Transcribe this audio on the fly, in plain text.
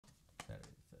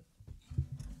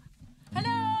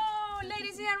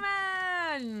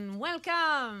and gentlemen,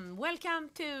 welcome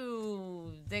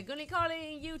to the Gunhild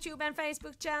Carling YouTube and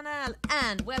Facebook channel,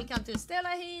 and welcome to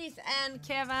Stella, Heath and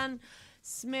Kevan,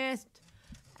 Smedt,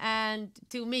 and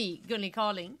to me, Gunhild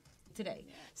Carling, today.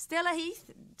 Yeah. Stella,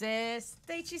 Heath, the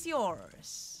stage is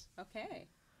yours. Okay.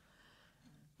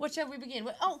 What shall we begin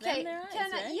with? Okay,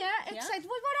 exactly.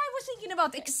 What I was thinking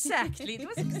about exactly. It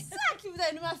was exactly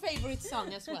my favorite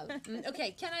song as well.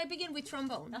 Okay, can I begin with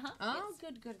trombone? Oh, yes.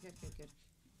 Good.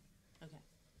 Okay.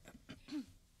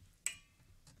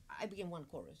 I begin one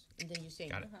chorus, and then you sing.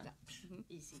 Got it.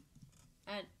 Easy.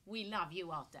 And we love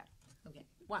you out there. Okay,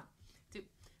 1, 2,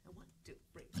 and 1, 2,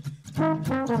 3.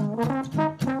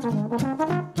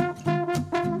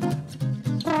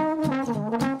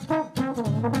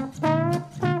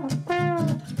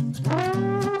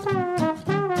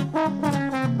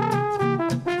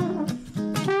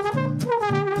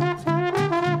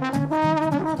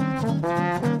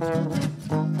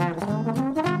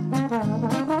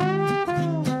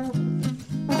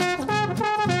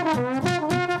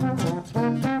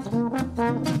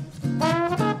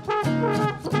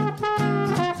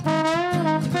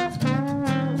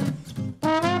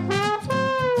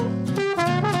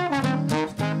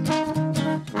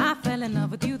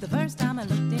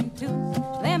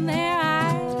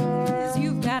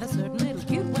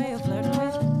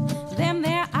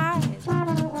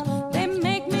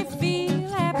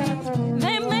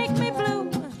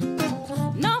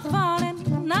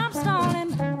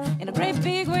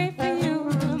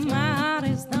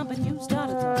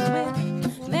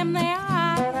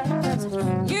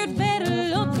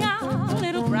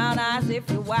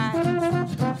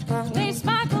 They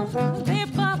sparkle, they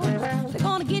bubble, they're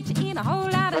gonna get you in a whole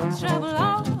lot of trouble.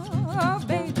 Oh,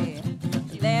 baby,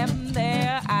 them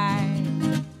their eyes.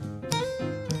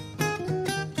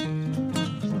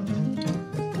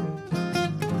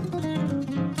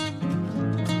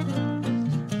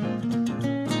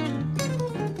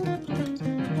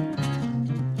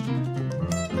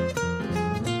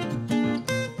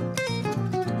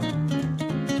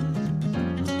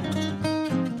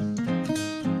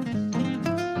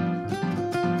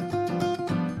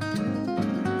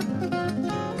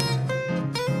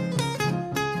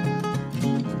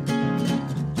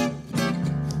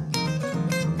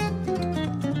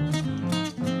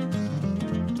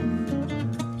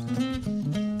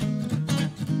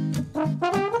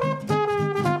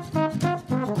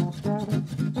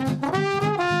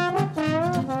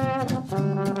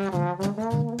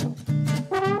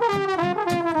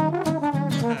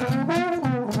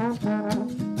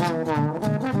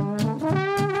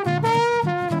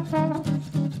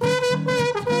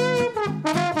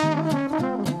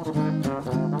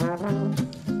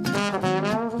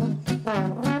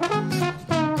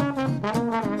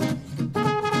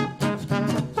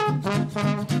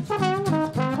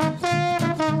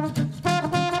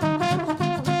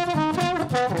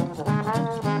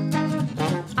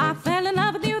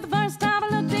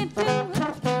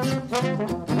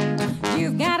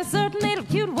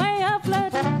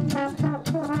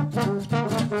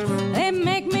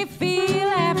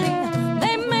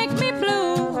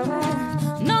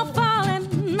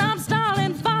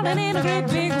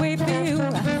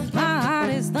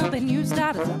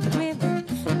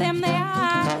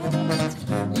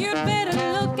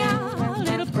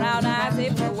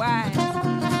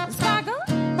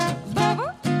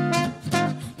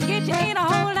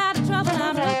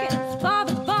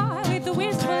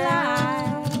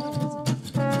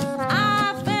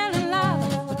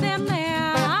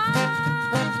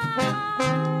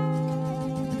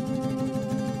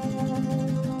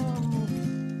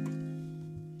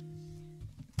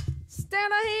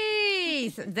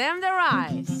 Them their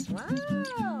eyes.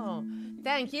 Wow.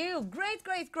 Thank you. Great.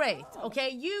 Okay,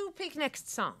 you pick next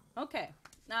song. Okay.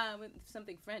 With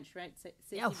something French, right?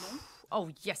 Oh,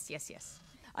 yes.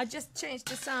 I just changed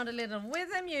the sound a little with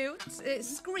a mute.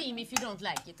 Scream if you don't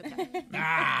like it, okay?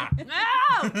 No!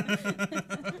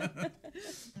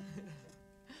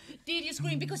 Did you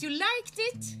scream because you liked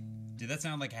it? Did that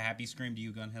sound like a happy scream to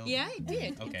you, Gunhild? Yeah, it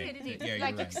did. Okay. It did. Yeah,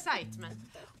 like right. Excitement.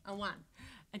 And 1,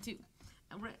 and 2,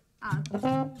 and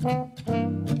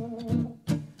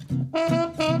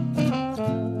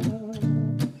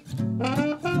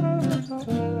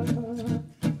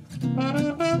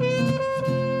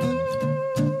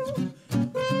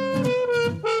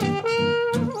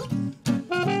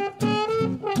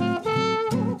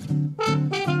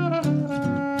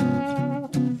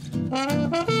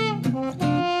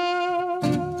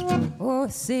Oh,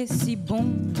 c'est si bon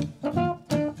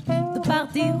de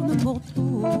partir n'importe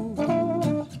où,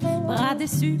 bras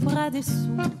dessus, bras dessous,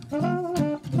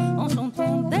 en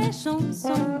chantant des les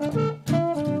chansons.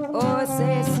 Oh,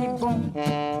 c'est si bon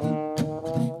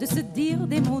de se dire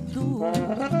des mots doux,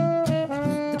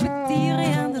 de petits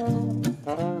rien de tout,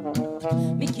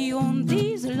 mais qui en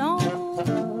disent long.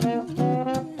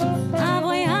 Un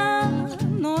voyage,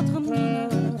 notre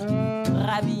mine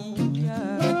ravie.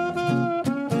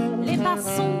 Les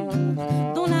passants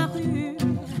dans la rue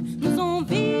nous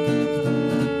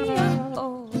envient.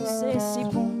 Oh, c'est si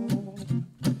bon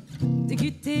de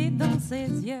goûter dans ses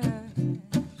yeux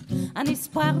un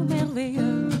espoir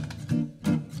merveilleux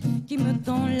qui me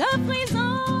donne le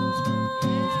frisson.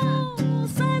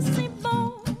 C'est si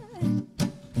bon,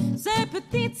 ces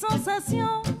petites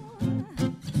sensations,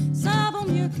 ça vaut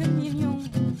mieux que millions.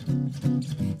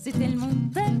 C'est tellement,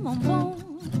 tellement bon.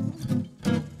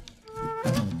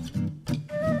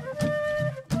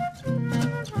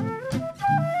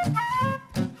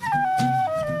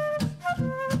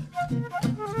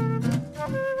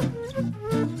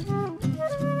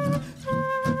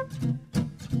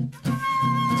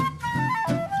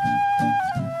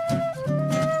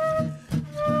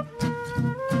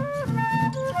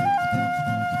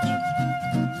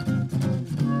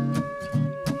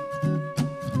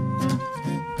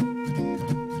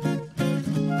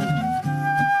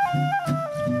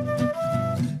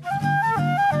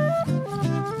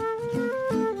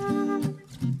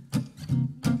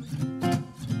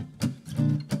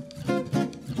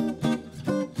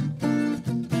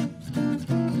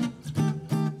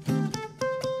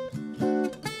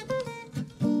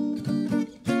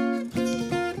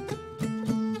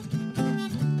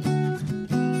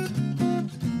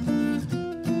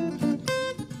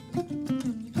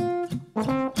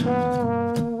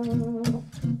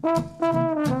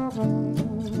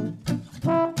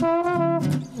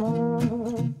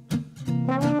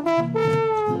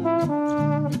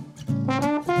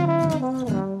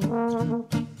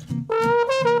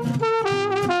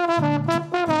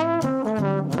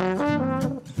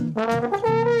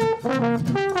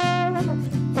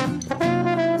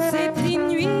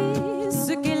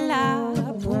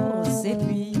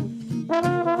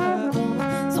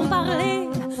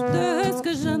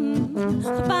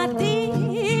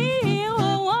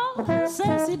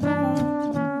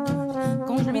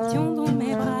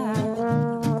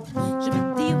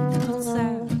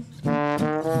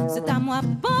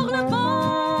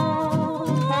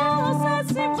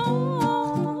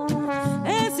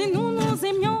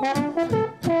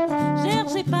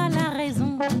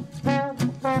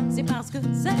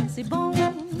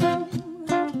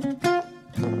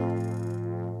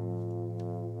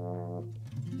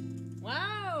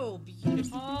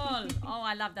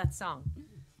 Song.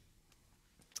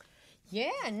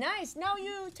 Yeah, nice. Now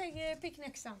you pick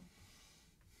next song.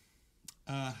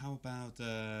 How about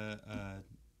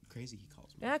Crazy He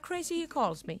Calls Me? Crazy He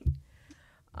Calls Me.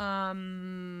 All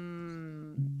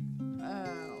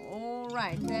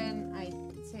right, then I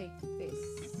take this.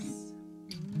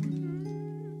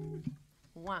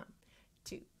 1,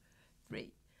 2,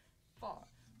 3, 4.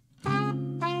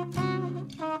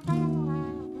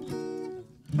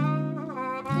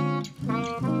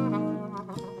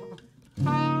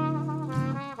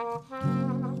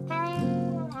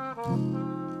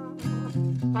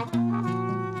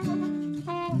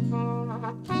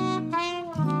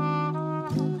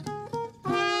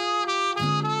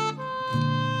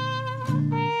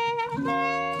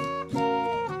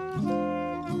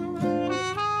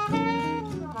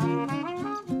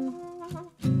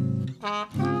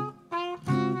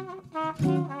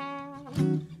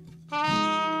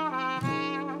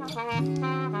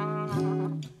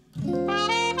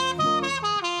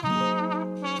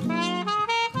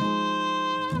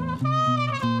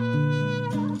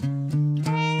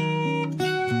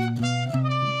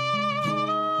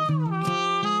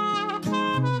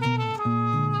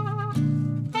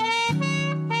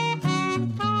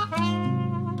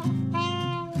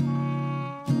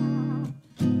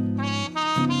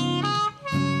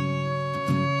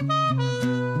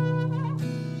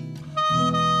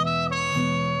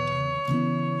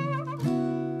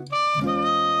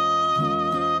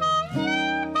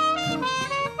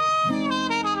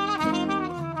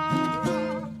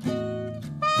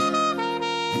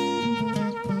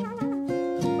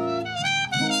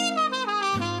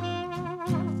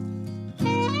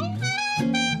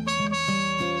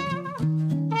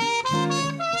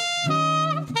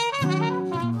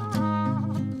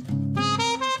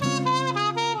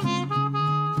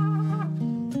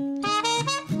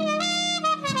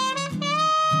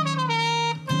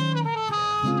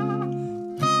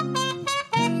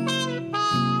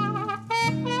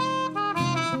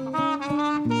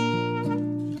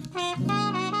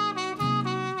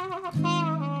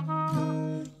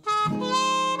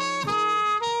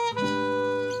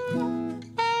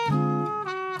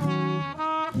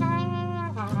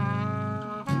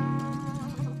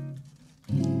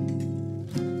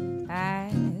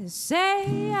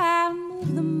 say I'll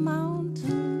move the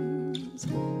mountains,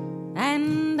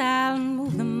 and I'll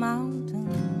move the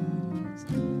mountains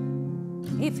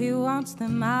if he wants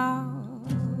them out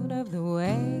of the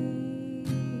way.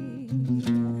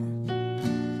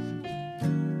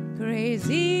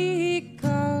 Crazy he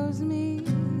calls me,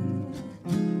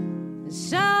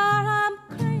 sure I'm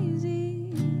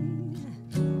crazy,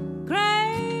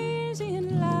 crazy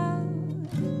in love,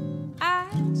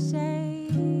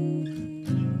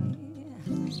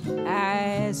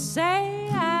 I say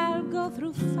I'll go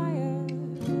through fire,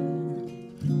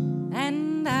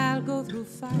 and I'll go through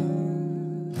fire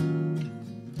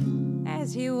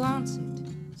as he wants it,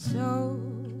 so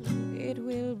it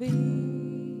will be.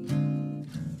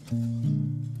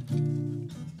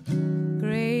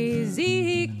 Crazy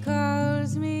he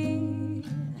calls me,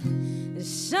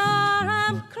 sure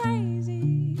I'm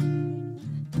crazy,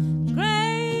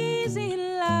 crazy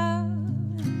in love,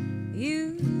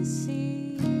 you see.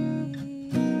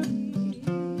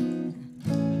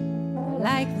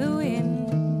 Like the wind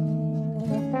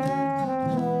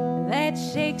that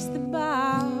shakes the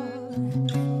bough,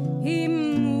 he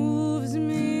moves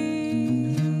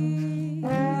me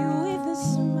with a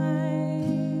smile.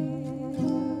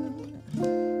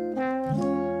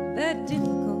 The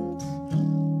difficult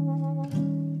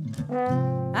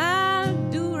I'll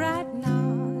do right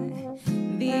now,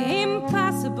 the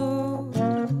impossible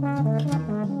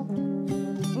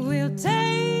will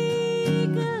take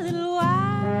a little while.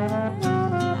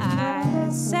 I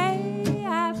say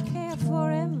I'll care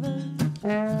forever,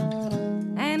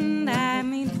 and I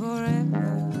mean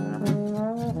forever,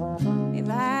 if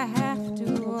I have to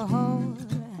hold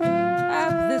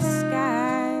up the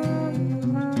sky.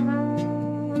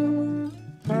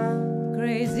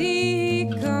 Crazy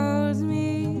he calls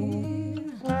me,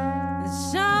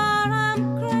 sure I'm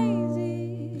crazy,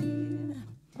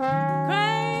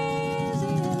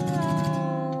 crazy in love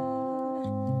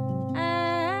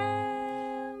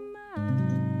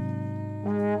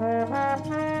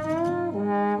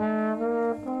am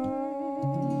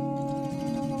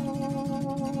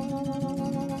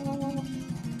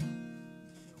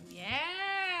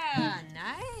Yeah,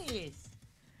 nice.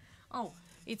 Oh,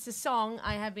 it's a song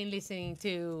I have been listening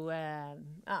to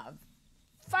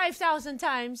 5,000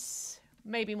 times,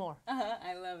 maybe more.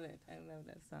 I love it. I love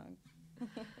that song.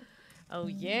 Oh,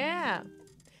 yeah.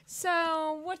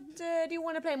 So, what do you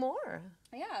want to play more?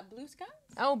 Yeah, Blue Skies.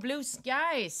 Oh, Blue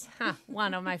Skies. Huh,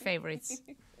 one of my favorites.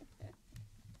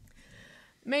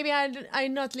 Maybe I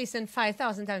not listened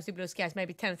 5,000 times to Blue Skies,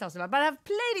 maybe 10,000, but I've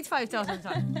played it 5,000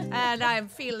 times, and I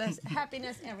feel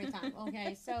happiness every time.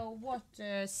 Okay, so what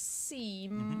C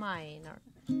minor?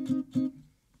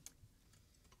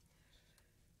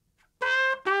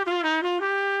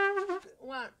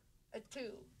 One,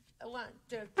 two, one,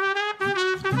 two.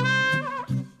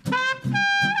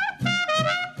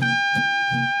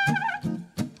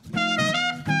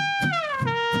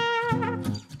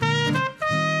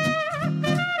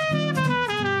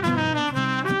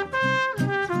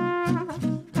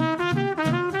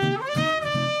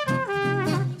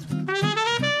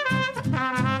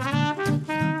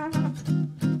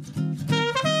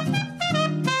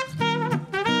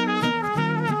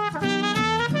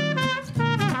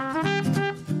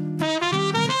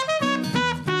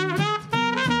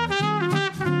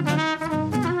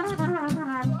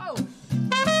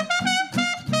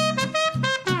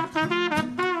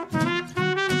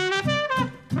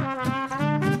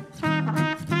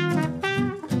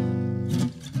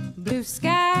 Blue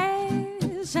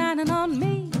skies shining on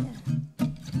me,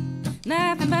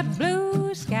 nothing but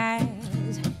blue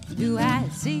skies do I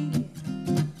see.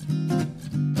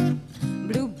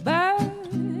 Blue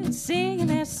birds singing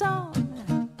their song,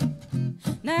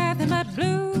 nothing but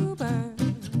blue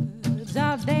birds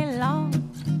all day long.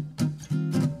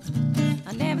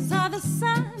 I never saw the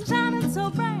sun shining so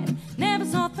bright, never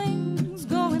saw things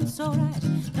going so right.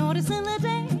 Noticing the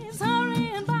days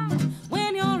hurrying by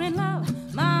when you're in love.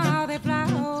 My, how they fly,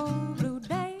 oh, blue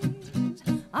days,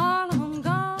 all of them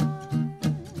gone.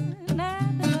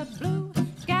 Nothing but blue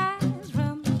skies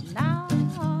from now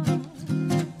on.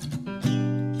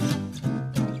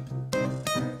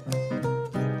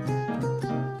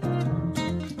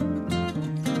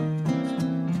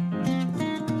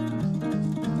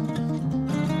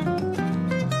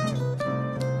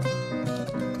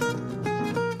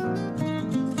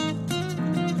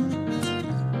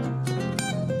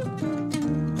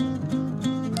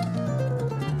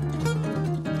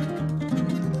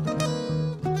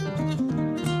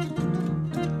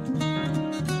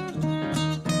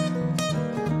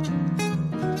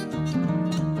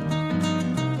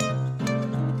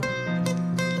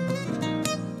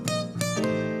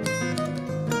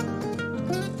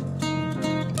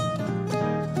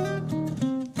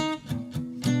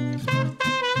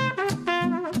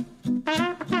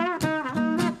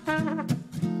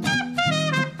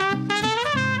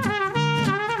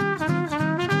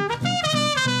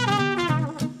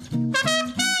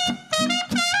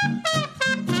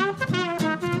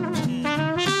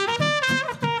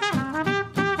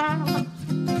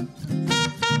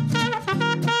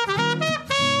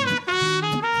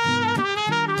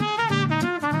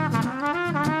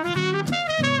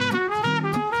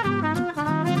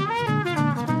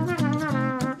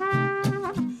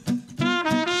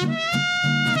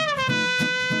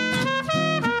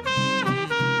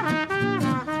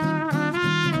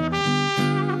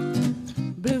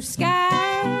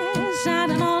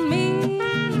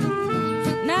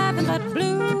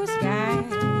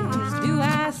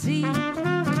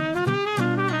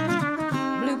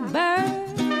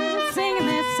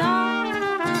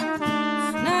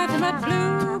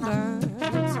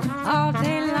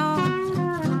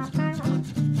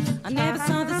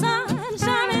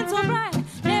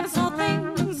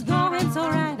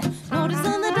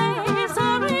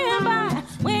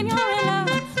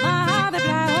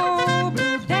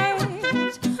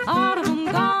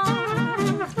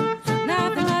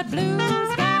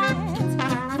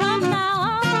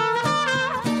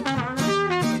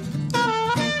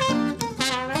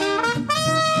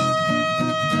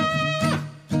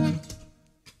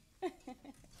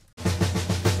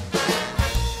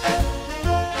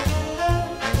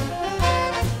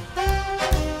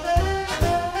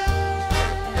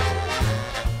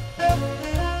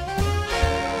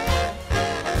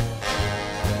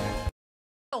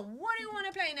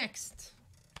 next?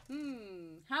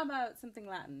 How about something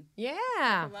Latin?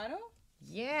 Yeah. Tomato?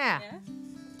 Yeah.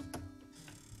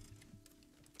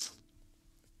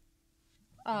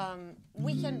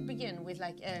 We can begin with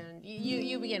like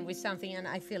you begin with something and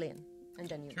I fill in, and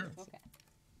then you. Sure. Okay.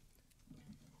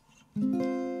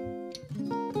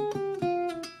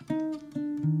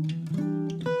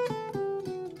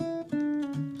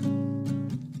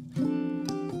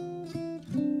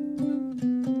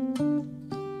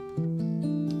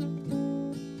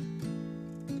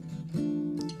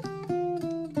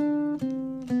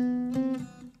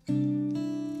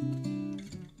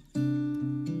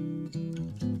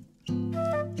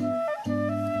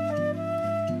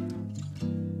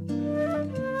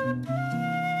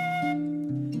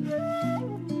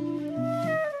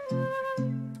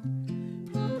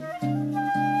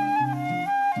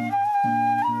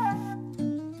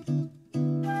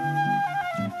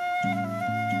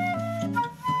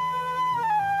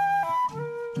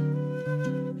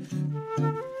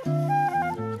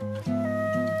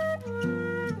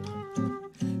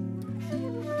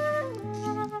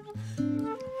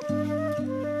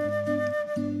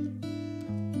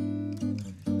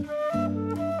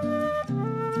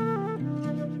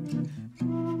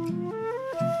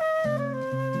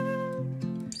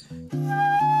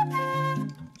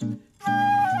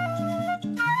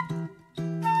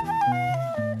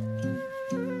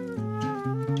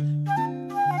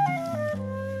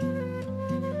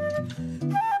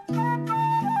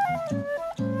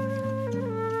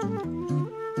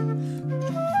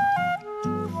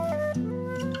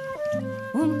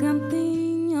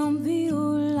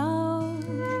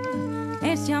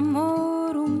 Esse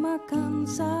amor, uma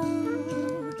canção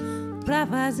pra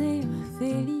fazer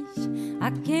feliz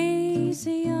a quem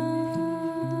se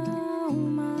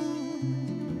ama.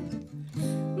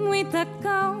 Muita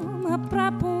calma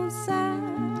pra pensar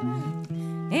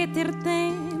e ter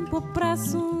tempo pra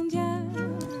sonhar.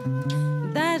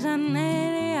 Da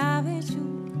janela a vejo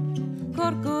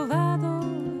Corcovado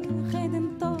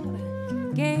Redentor.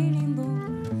 Que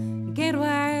lindo, quero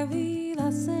a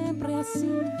vida sempre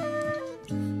assim.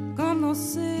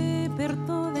 Conocer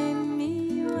perto de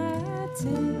mim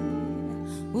latir,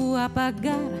 o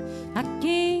apagar a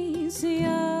quem se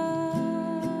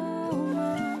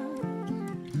ama.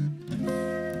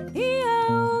 E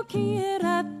eu que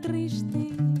era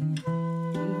triste,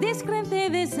 descrente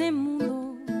desse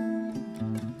mundo,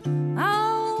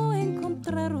 ao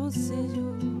encontrar o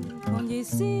sello,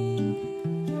 conheci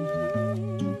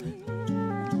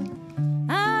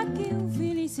aquela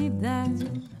felicidade,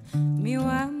 meu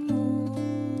amor.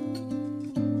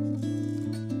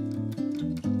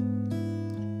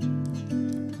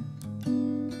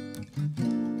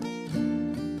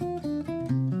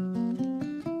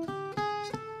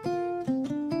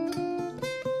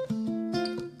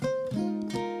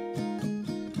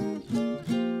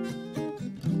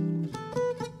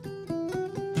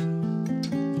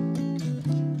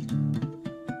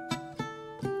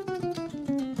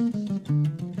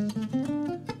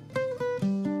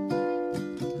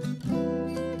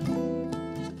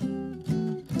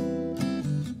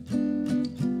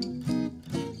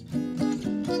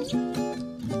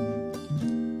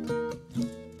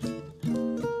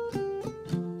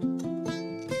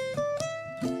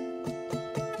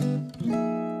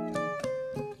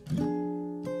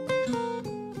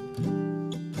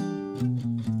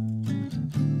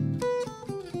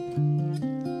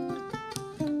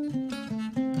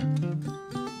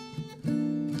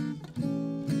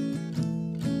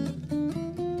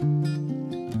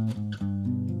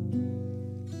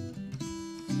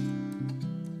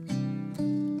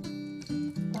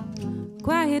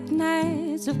 Quiet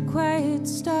nights of quiet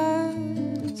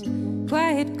stars,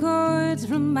 quiet chords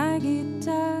from my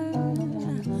guitar,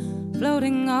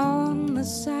 floating on the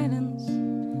silence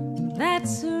that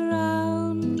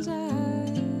surrounds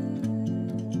us.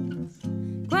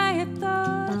 Quiet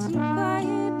thoughts and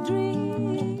quiet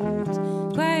dreams,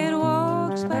 quiet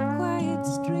walks by quiet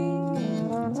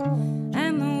streams,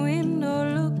 and the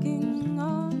window looking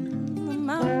on the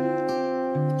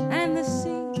mountain and the sea.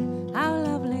 How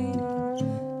lovely.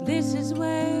 This is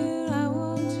where I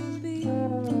want to be,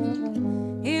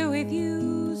 here with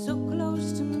you, so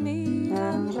close to me,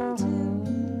 until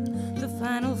the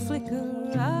final flicker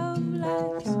of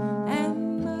life's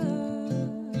ember.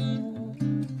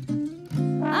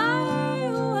 I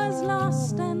was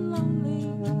lost and lonely,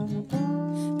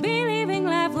 believing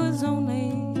life was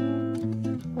only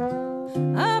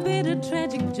a bitter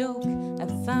tragic joke I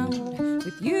found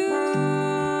with you.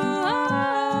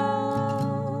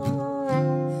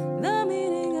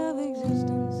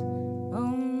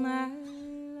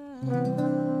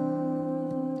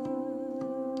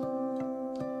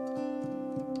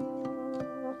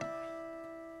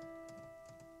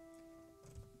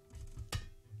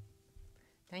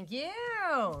 Thank you.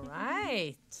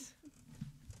 Right.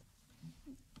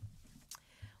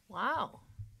 Wow.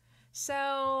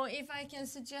 So, if I can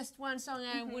suggest one song,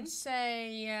 I would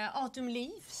say Autumn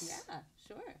Leaves. Yeah,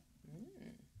 sure.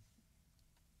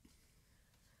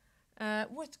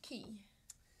 What key?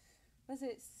 Was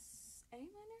it A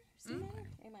minor? C minor?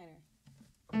 A minor.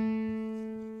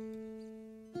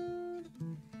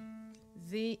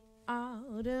 The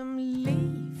autumn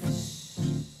leaves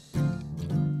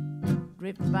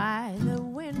drip by the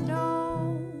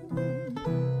window.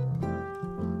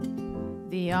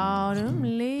 The autumn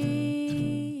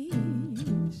leaves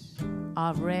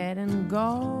are red and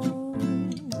gold.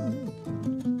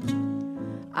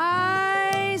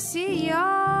 I see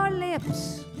your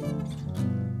lips,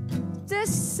 the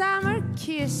summer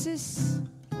kisses,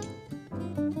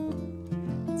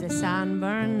 the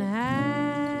sunburned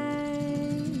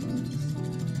hands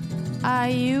I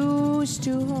used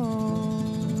to hold.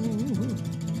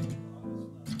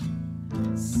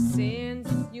 Since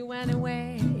you went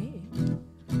away,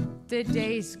 the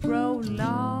days grow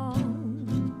long,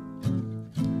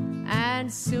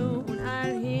 and soon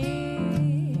I'll hear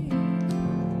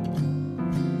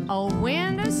a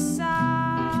winter song.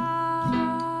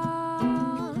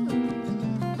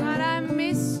 But I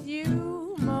miss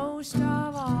you most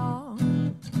of all,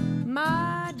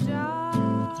 my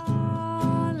darling,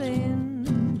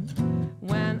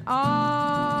 when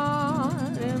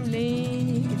autumn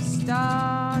leaves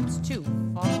starts to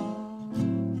fall.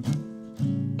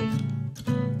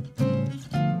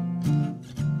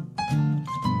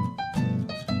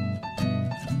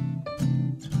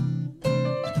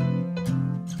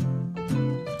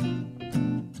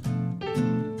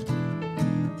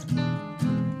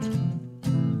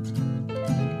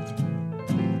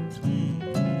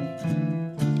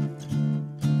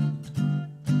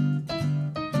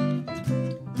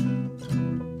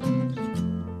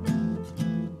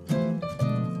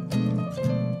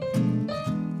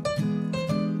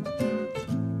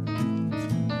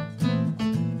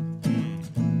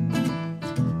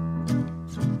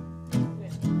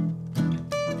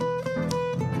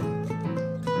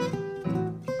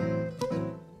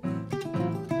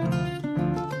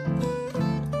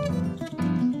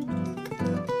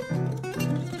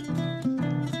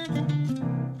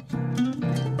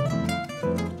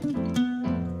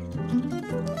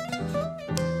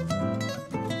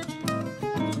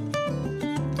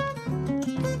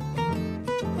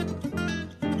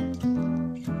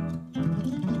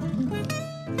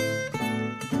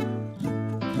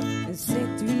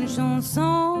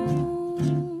 Chanson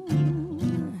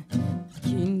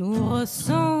qui nous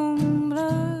ressemble,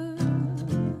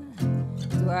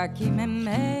 toi qui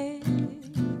m'aimais,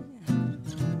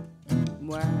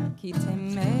 moi qui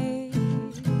t'aimais,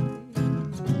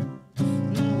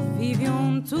 nous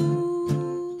vivions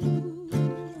tous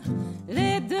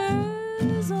les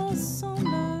deux ensemble,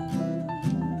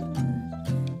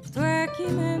 toi qui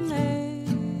m'aimais,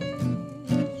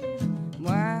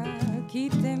 moi qui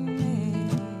t'aimais.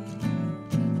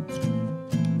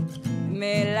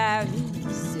 Mais la vie,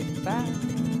 c'est pas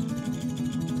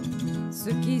ce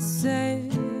qui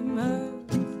s'aime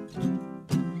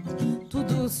tout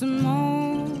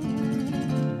doucement,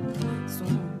 son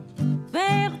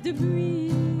verre de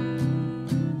buis,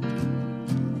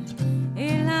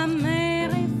 et la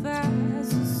mer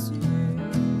efface sur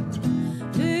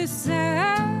le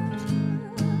sable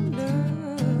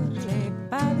les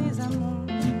pas des amants,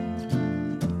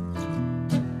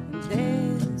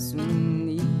 des souvenirs.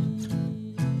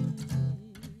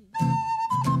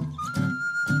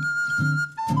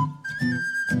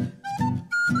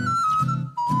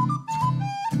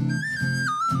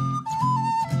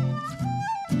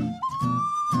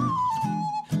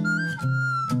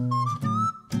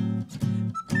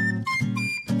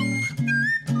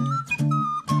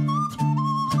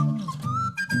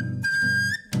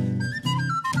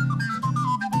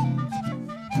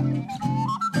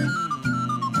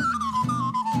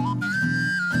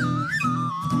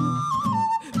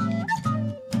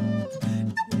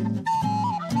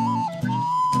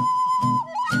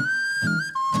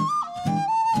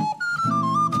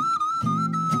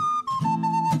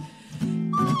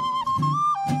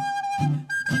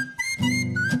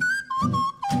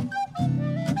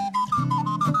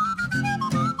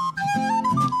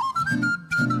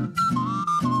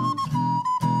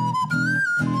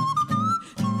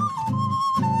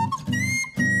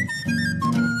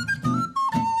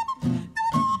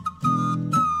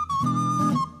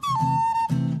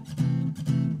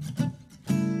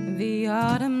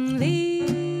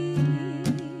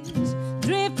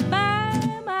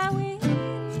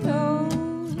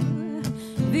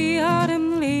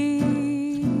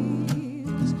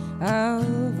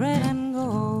 of red and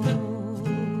gold.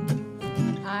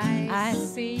 I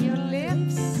see your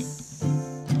lips,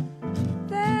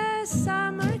 the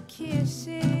summer kisses,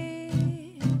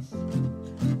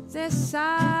 the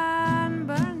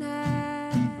sunburned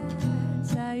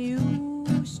hands I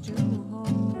used to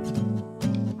hold.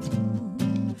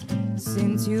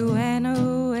 Since you went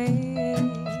away,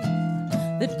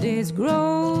 the days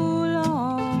grow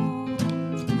long,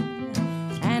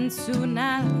 and soon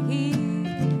I'll hear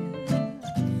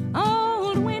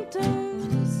old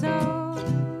winter's song.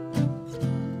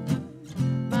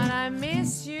 But I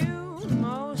miss you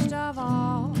most of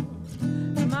all,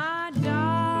 my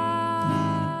darling,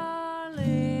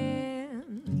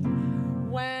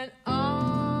 when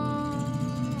autumn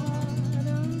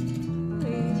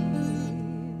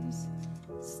leaves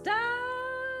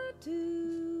start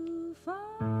to fall.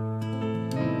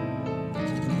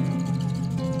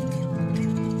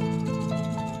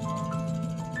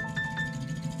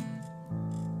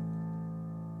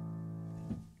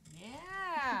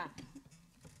 Yeah,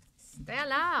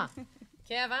 Stella,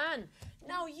 Kevan.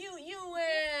 Now you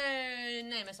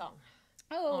name a song.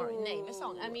 Oh, Or name a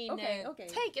song. I mean, okay.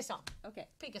 take a song. Okay.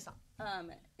 Pick a song.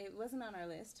 It wasn't on our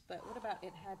list, but what about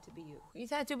It Had to Be You? It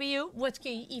had to be you. What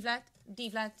key? E flat, D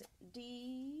flat,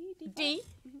 D. D,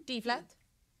 D flat.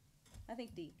 I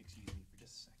think D. Excuse me for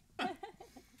just a second.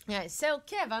 Yeah. So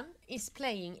Kevan is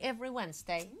playing every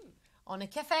Wednesday on a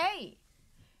cafe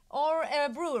or a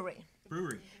brewery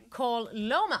Brewery. called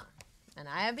Loma, and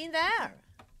I have been there.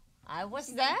 I was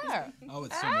there. Oh,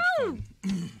 it's so much fun.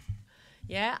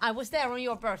 Yeah, I was there on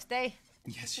your birthday.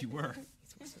 Yes, you were.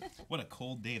 What a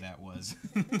cold day that was.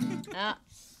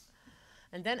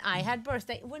 And then I had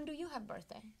birthday. When do you have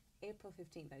birthday? April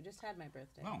 15th. I just had my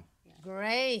birthday. Wow.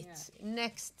 Great.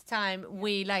 Next time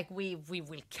we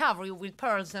will cover you with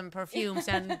pearls and perfumes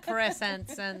and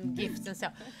presents and gifts and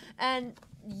stuff. And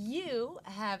you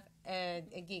have a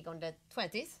gig on the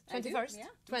 20th, I do, 21st, yeah.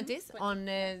 20th on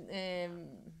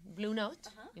Blue Note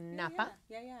in Napa.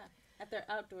 Yeah. At their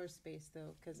outdoor space,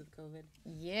 though, because of COVID.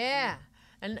 Yeah.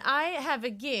 And I have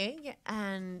a gig,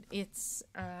 and it's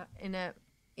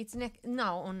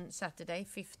now on Saturday,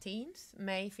 15th,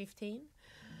 May 15th.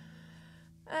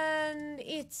 And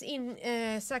it's in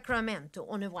Sacramento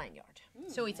on a vineyard.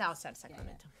 So it's outside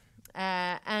Sacramento.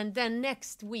 And then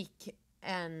next week,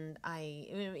 and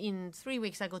in 3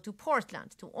 weeks, I go to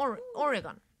Portland, to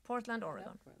Oregon. Portland,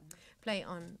 Oregon. Play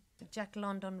on Jack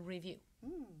London Review.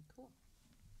 Cool.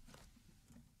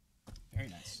 Very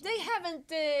nice. They haven't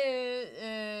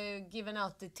given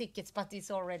out the tickets, but it's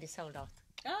already sold out.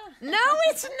 No,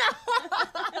 it's not.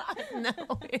 No,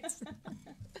 it's not.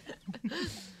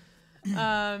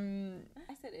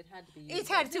 I said it had to be you. It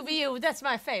had to be you. That's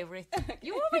my favorite.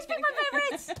 You always pick my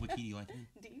favorites. What key do you like?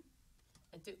 D.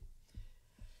 I do.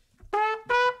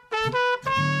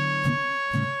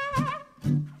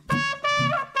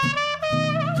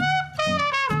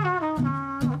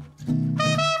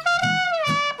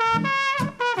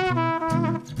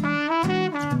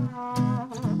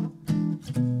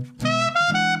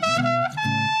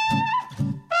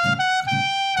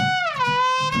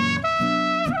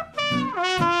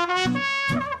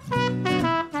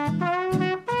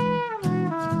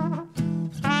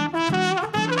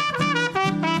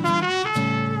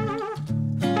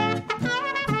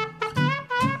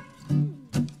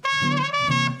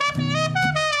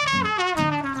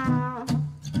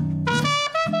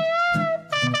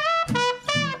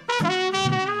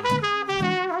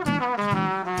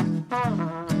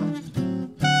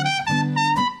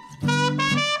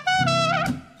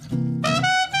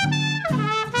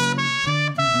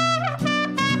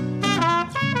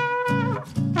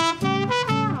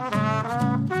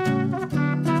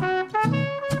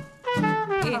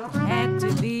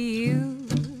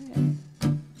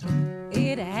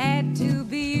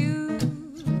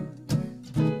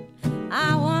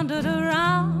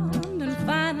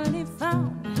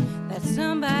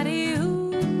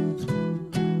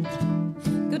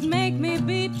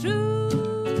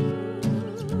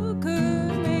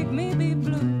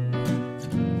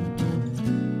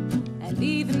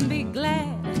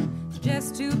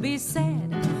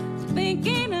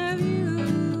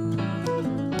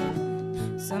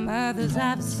 others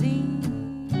I've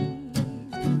seen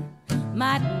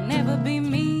might never be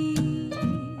me,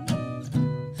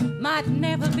 might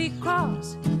never be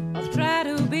cross or try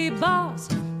to be boss,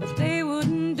 but they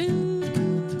wouldn't do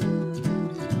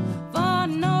for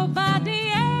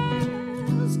nobody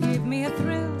else. Give me a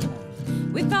thrill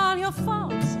with all your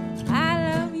faults,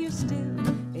 I love you still.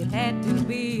 It had to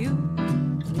be you,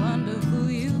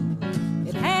 wonderful you.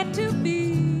 It had to be you.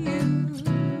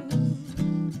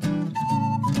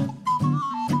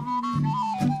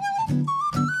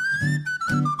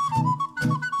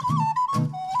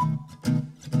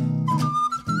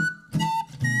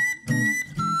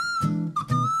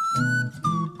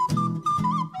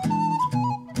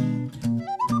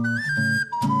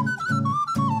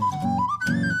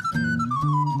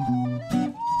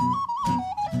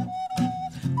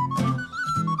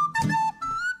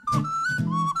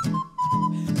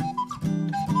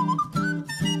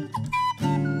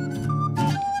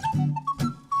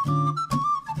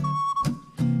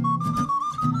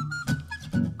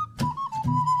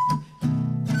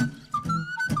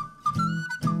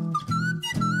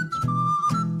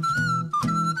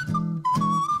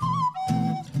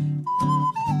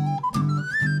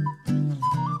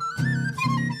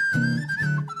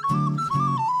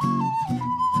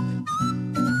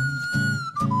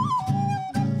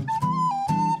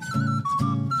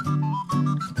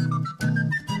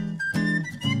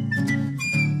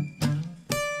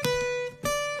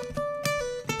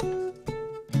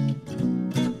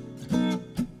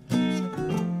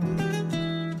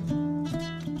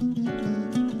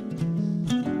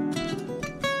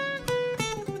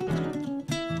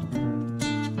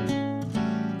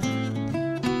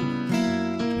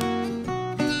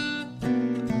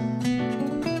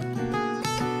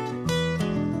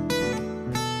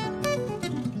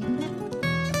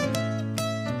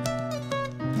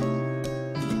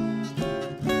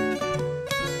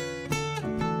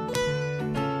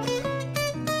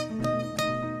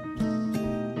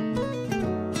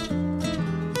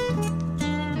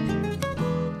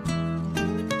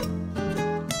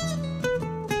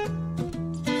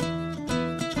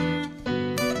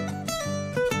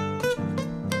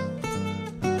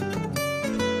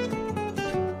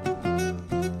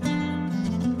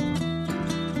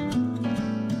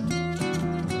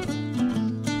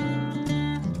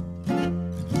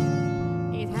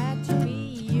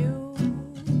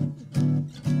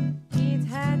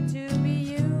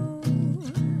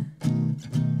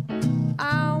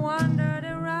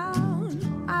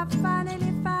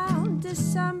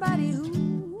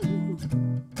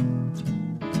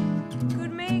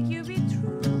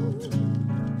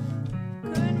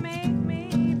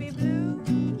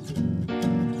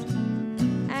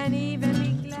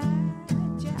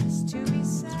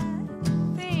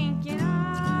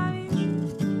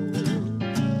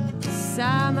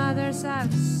 Some others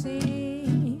I've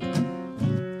seen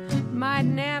might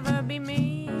never be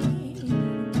me,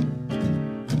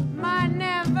 might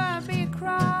never be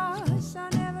cross or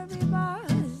never be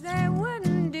boss. They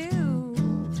wouldn't do.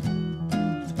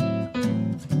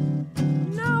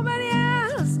 Nobody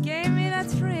else gave me that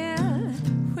thrill.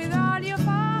 With all your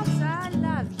faults, I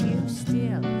love you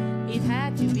still. It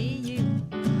had to be you.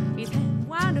 It had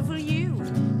wonderful you.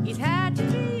 It had to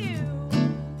be you.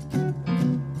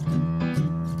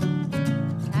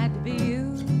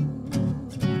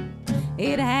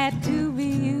 It had to be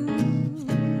you.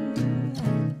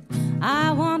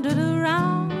 I wandered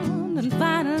around and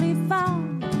finally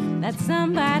found that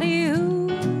somebody who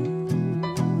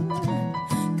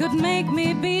could make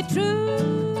me be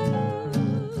true,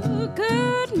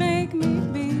 could make me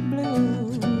be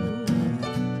blue,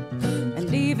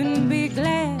 and even be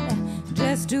glad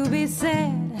just to be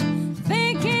sad,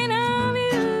 thinking of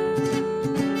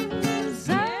you.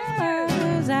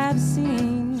 Summers I've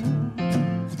seen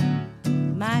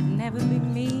might never be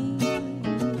me,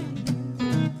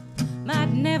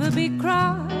 might never be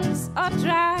cross or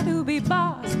try to be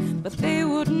boss, but they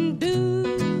wouldn't do.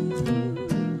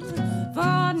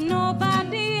 For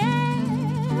nobody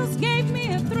else gave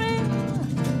me a thrill.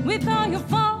 With all your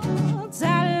faults,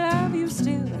 I love you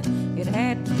still. It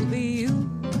had to be you,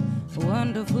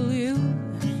 wonderful you.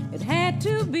 It had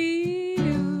to be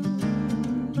you.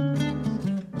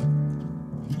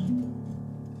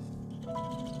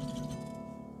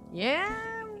 Yeah,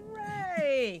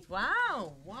 right.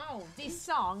 Wow, wow. This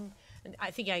song, and I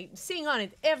think I sing on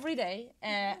it every day,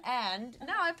 and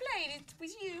now I played it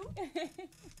with you.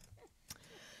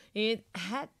 It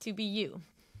had to be you.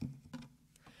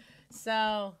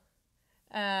 So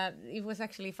it was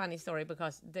actually a funny story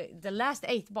because the last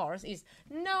 8 bars is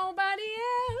nobody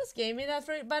else gave me that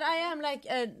free, but I am like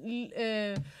a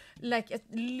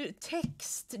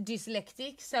text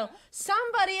dyslexic, so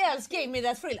somebody else gave me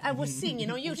that thrill. I was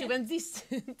singing on YouTube, and this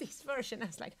version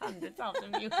has like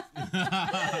 100,000 views.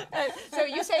 So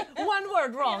you say one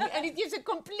word wrong, and it gives a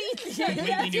completely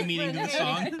new meaning to the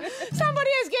song. Somebody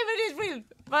else gave me this thrill.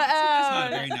 But, it's not a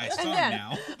very nice song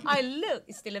now. I look,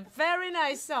 it's still a very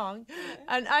nice song,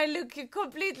 and I look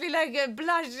completely like a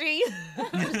blushing,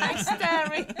 like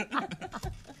staring.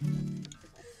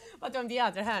 But on the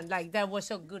other hand, like there were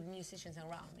so good musicians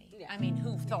around me. Yeah. I mean,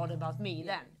 who thought about me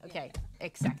then? Okay,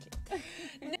 exactly.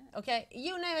 Okay,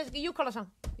 you call a song,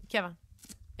 Kevan.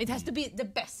 It has to be the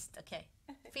best. Okay,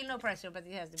 feel no pressure, but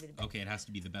it has to be the best. Okay, it has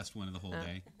to be the best one of the whole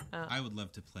day. I would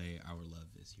love to play "Our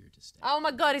Love Is Here to Stay." Oh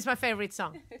my God, it's my favorite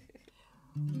song.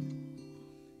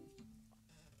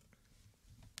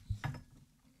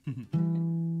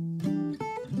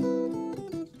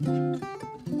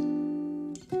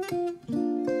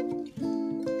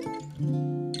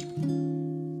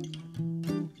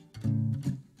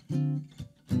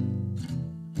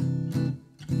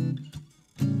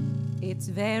 It's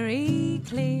very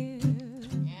clear,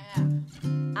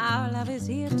 our love is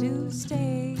here to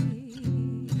stay.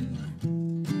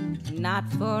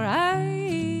 Not for a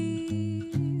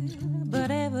year,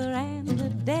 but ever and a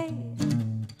day.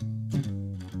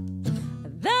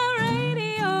 The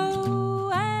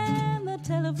radio and the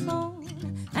telephone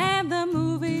and the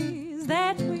movies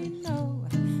that we know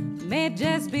may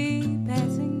just be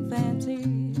passing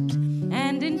fancies,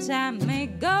 and in time may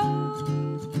go.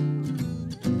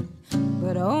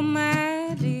 But oh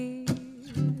my dear,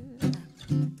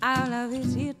 our love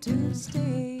is here to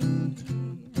stay.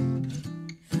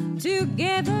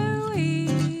 Together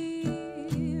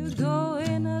we're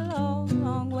going a long,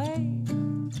 long way.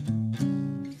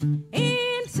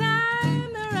 In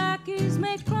time the Rockies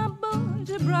may crumble,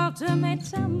 Gibraltar may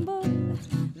tumble,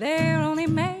 they're only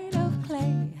made of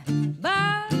clay.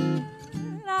 But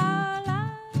our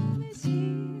love is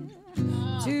here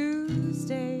to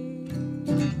stay.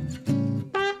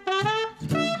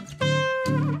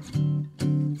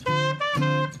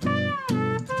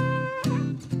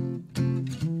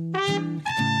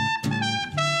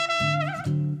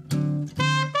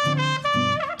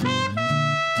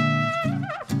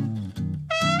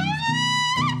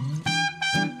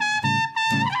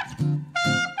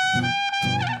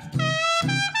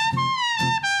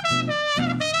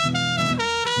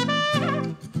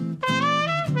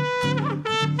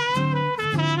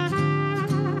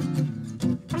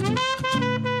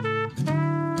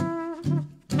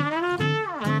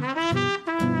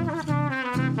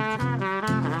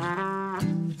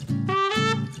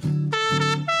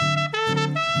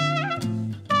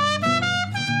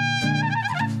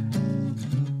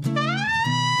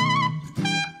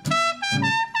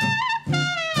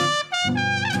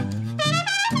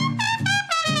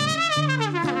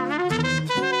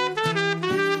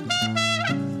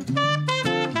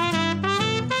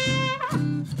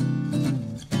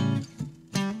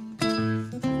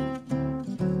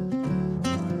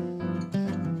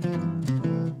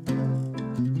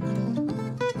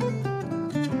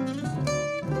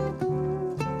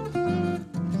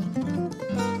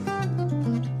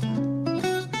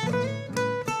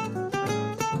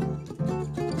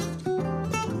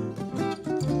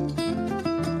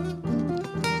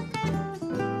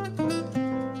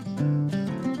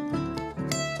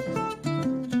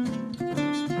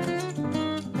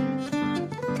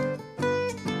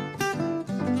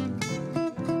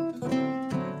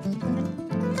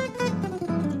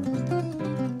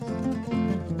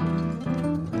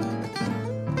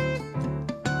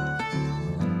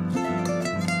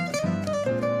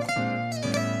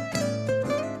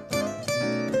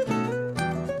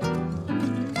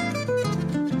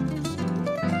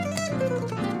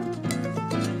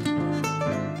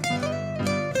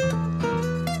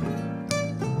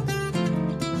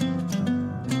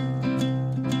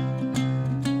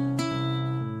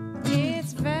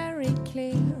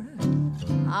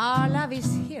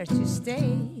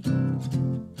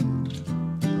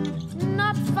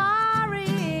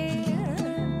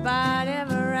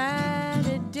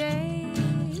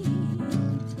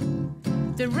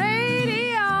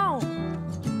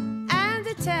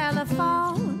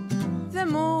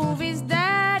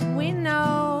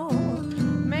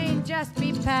 just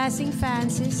be passing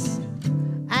fancies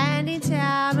and in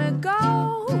time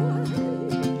ago.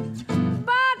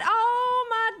 But oh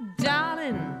my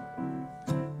darling,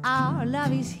 our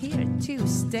love is here to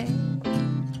stay.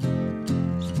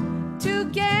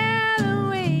 Together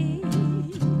we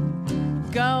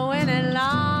going a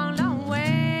long, long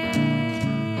way.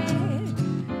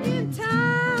 In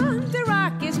time the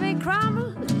Rockies may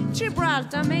crumble,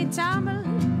 Gibraltar may tumble.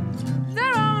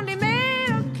 They're only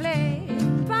made of clay,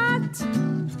 but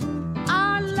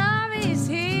our love is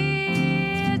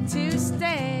here to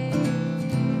stay.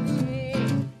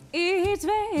 It's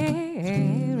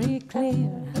very clear,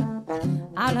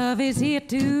 our love is here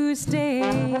to stay.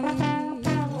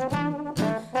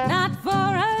 Not for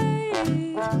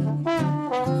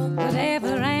but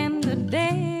ever and a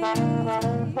day.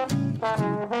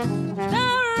 The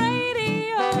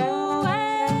radio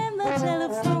and the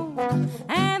telephone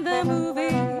and the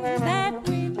movies that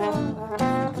we know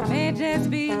may just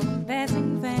be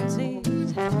passing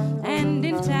fancies and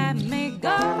in time may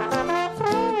go.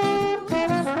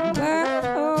 But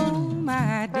oh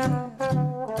my dear,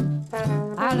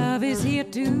 our love is here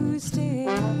to stay.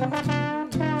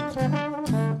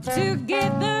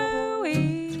 Together we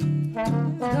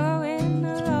going a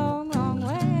long, long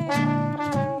way.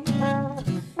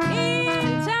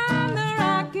 In time the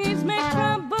Rockies may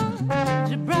crumble,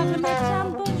 Gibraltar may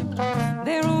tumble.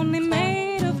 They're only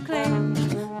made of clay,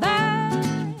 but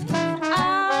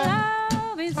our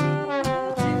love is here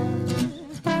too.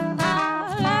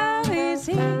 Our love is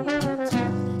here too.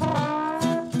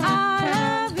 Our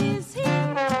love is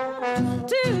here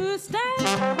to stay.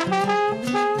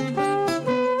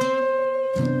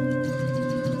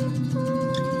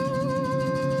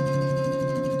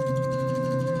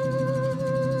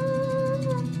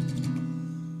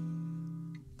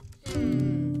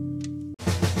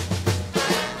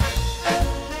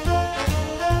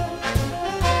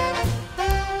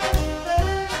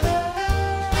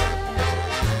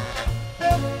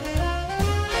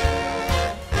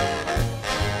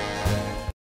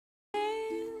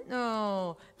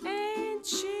 Oh, ain't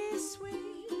she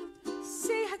sweet?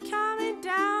 See her coming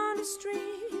down the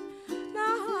street.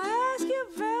 Now I ask you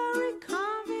very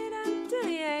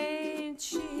confidently, ain't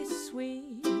she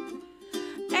sweet?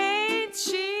 Ain't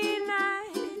she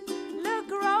nice? Look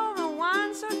her over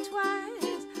once or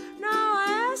twice. Now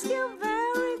I ask you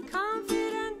very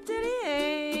confidently,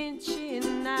 ain't she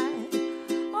nice?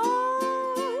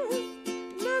 Oh,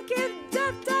 look at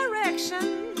that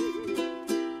direction.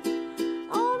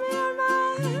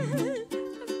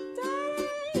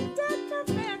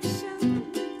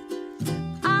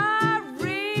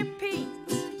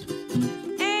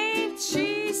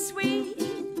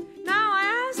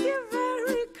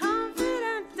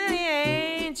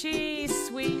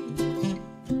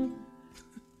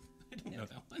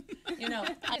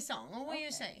 Song. What will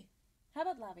you say? How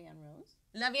about La Vie en Rose?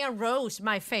 La Vie en Rose,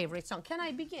 my favorite song. Can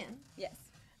I begin? Yes.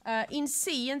 In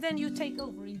C, and then you take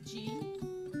over in G.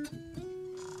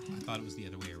 I thought it was the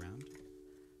other way around.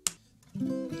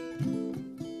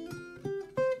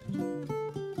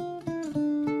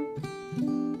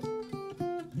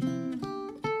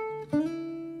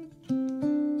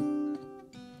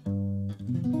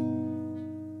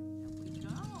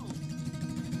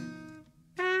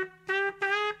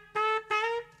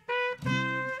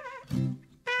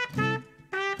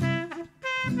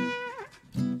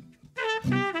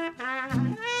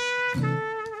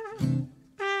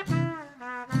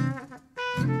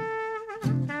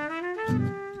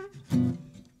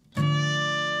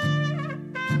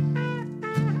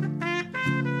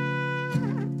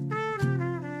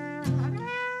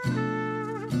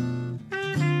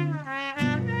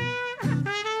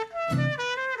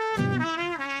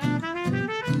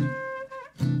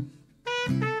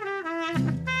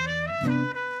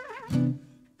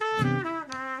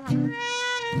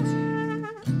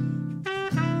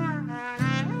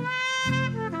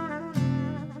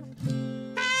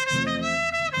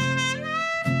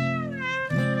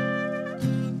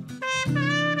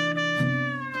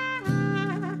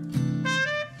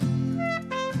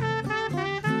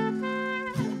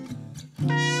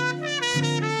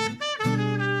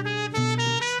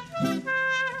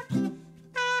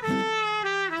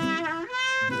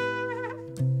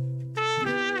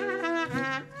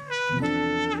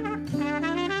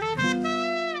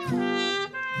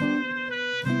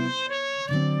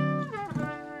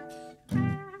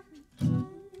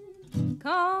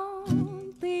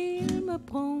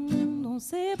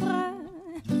 ses bras,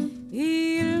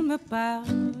 il me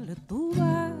parle tout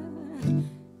bas,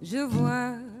 je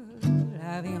vois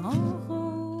la vie en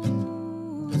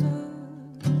rose.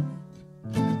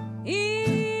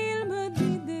 Il me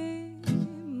dit des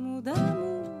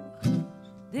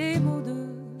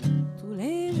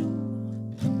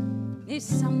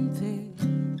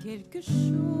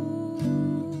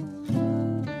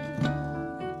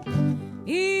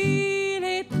Il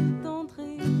est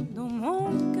entré dans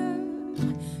mon cœur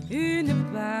une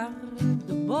part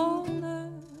de bonheur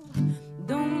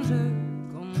dont je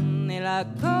connais la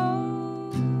cause.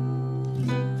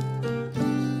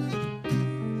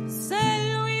 C'est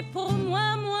lui pour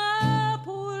moi, moi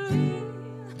pour lui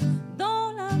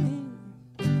dans la vie.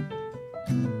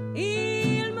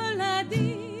 Il me l'a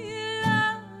dit, il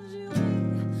a juré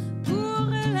pour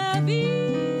la vie.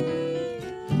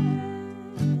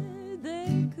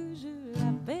 Dès que je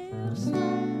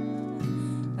l'aperçois,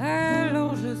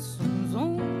 alors je sens en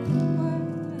moi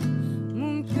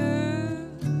mon cœur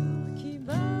qui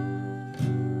bat.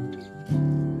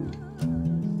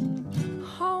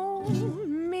 Hold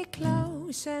me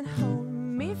close and hold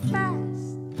me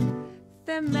fast.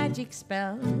 The magic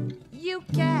spell you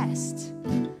cast.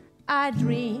 I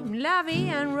dream lovey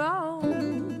and rose.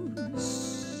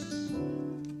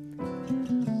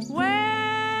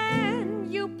 When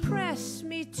you press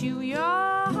me to your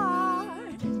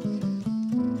heart,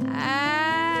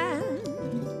 and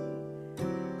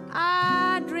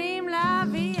I dream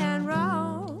lovey and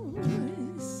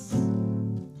rose.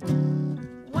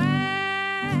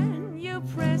 When you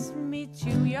press me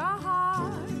to your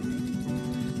heart,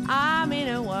 I'm in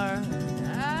a world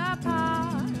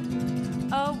apart,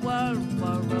 a world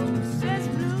where roses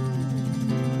bloom.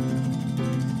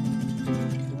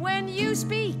 When you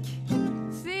speak,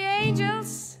 the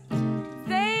angels,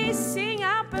 they sing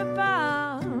up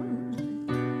above,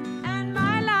 and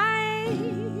my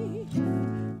life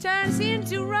turns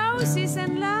into roses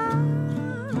and love.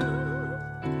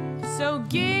 So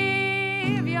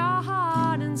give your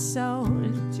heart and soul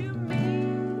to me,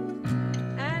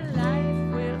 and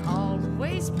life will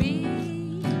always be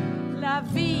la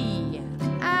vie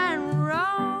and rose.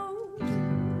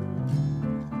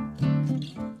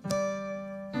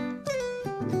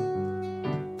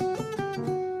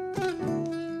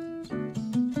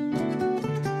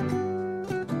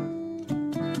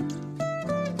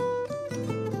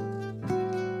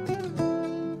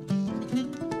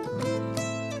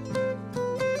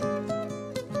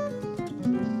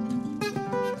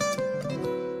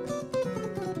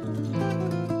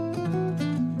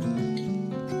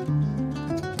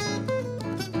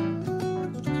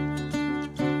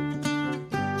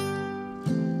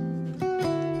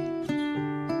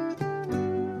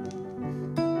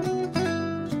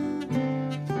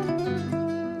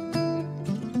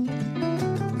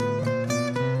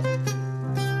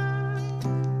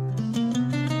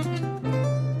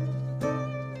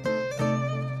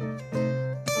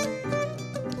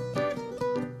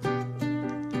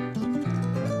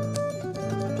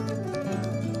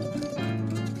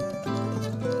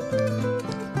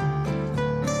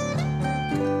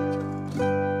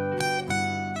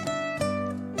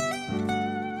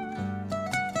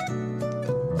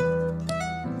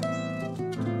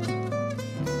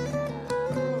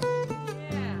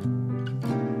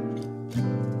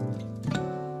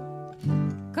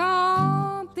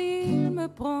 Quand il me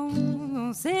prend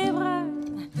dans ses bras,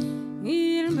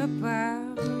 il me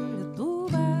parle tout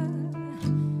bas.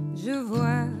 Je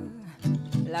vois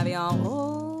la vie en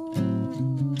rose.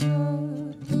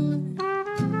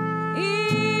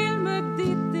 Il me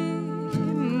dit des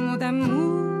mots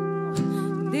d'amour,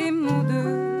 des mots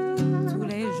de tous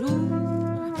les jours,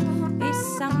 et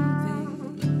ça me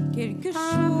fait quelque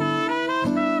chose.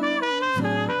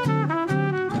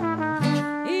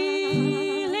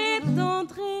 Il est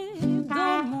entré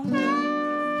dans mon cœur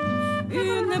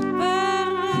une part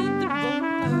de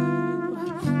bonheur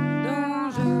dont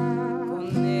je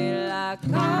connais la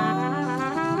cause.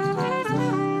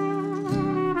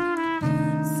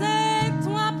 C'est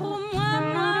toi pour moi,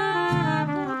 moi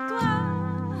pour toi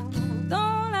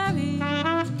dans la vie.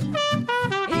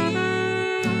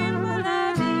 Il me l'a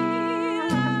dit,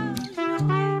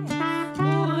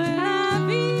 pour la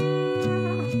vie.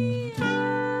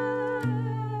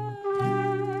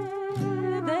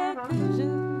 Dès que je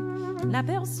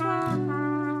l'aperçois,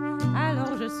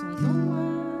 alors je sens en moi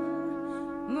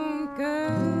mon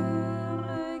cœur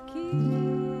qui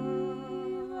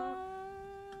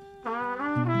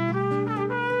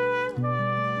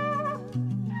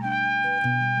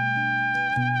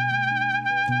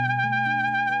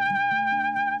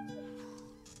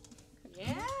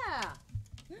Yeah,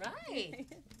 right.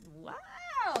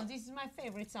 Wow, this is my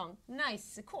favorite song.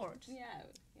 Nice chords. Yeah.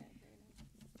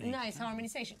 Nice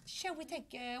harmonization. Shall we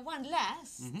take one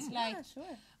last? Like, Yeah,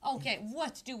 sure. okay,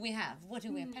 what do we have? What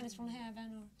do we have? Pennies from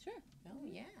Heaven? Or? Sure. Oh,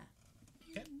 yeah.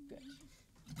 Okay. Good.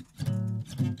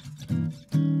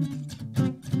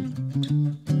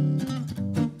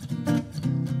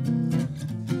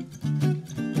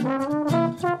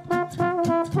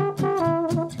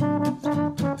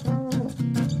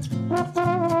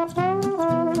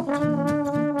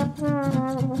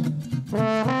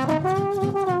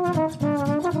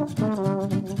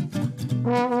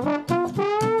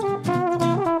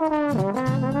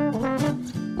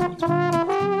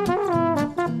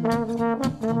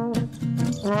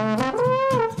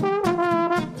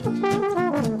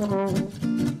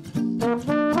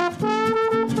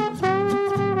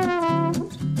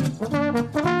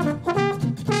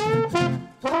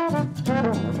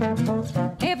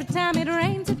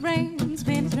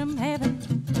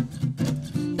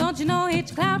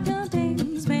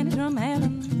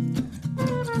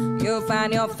 You'll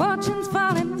find your fortunes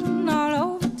falling all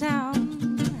over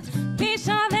town. Be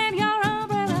sure that your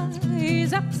umbrella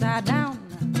is upside down.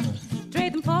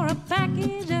 Trade them for a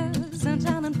package of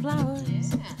sunshine and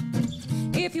flowers.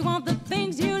 If you want the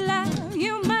things you love,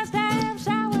 you must have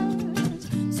showers.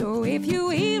 So if you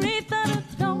hear it thunder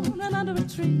down and under a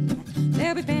tree,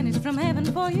 there'll be pennies from heaven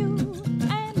for you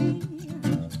and me.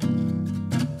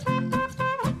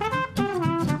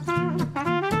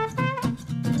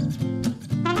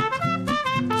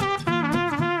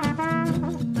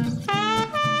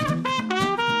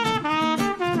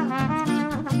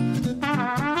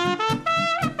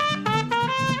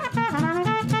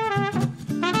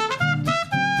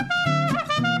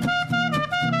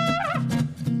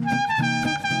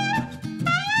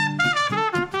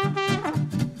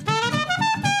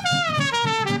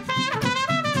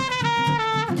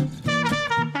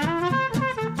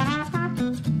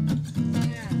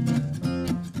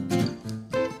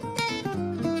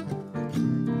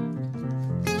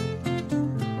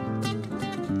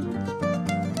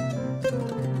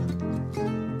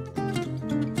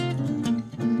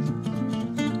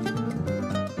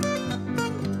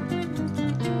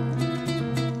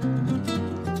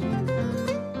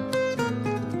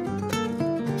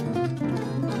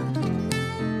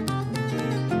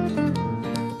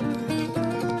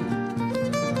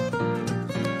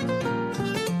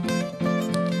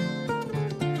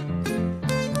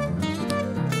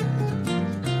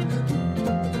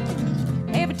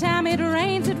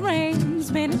 It rains,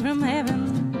 pennies from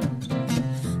heaven.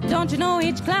 Don't you know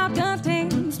each cloud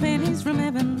contains pennies from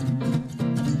heaven?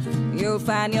 You'll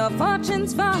find your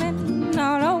fortunes falling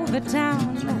all over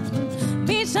town.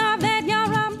 Be sure that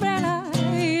your umbrella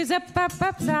is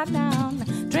upside down.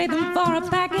 Trade them for a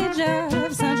package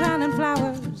of sunshine and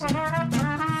flowers.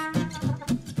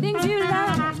 Things you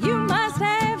love, you must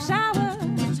have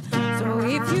showers. So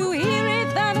if you hear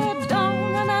it thunder,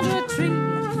 don't run under a tree.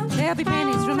 There'll be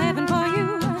pennies from heaven for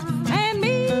you and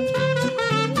me.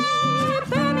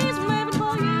 Pennies from heaven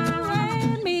for you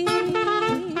and me.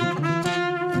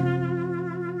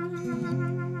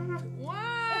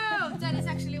 Wow, that is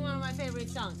actually one of my favorite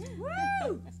songs.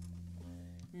 Woo!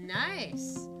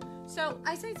 Nice. So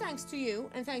I say thanks to you,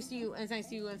 and thanks to you, and thanks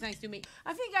to you, and thanks to me.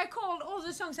 I think I called all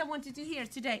the songs I wanted to hear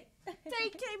today. They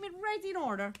came in right in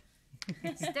order.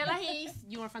 Stella Heath,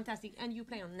 you are fantastic, and you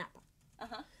play on Napa.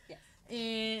 Yes.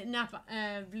 Napa,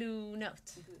 Blue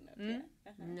Note. Blue Note, yeah.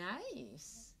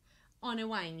 Nice. On a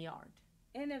vineyard.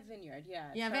 In a vineyard,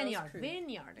 yeah. Yeah, Charles vineyard. Crew.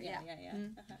 Vineyard, yeah. Yeah. Yeah.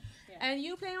 And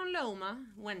you play on Loma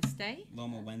Wednesday.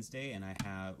 Loma Wednesday, and I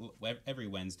have every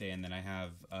Wednesday, and then I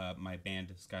have my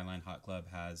band Skyline Hot Club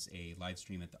has a live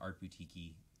stream at the Art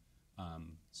Boutique.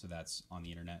 So that's on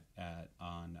the internet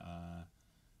on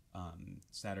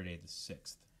Saturday the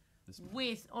 6th.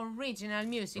 With original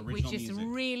music, Original which is music.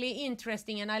 really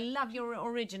interesting, and I love your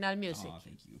original music. Oh,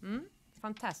 thank you.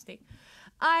 Fantastic.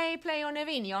 I play on a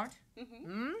vineyard.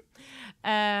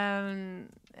 Yeah.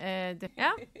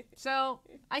 So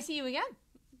I see you again.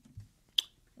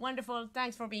 Wonderful.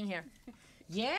 Thanks for being here. Yeah.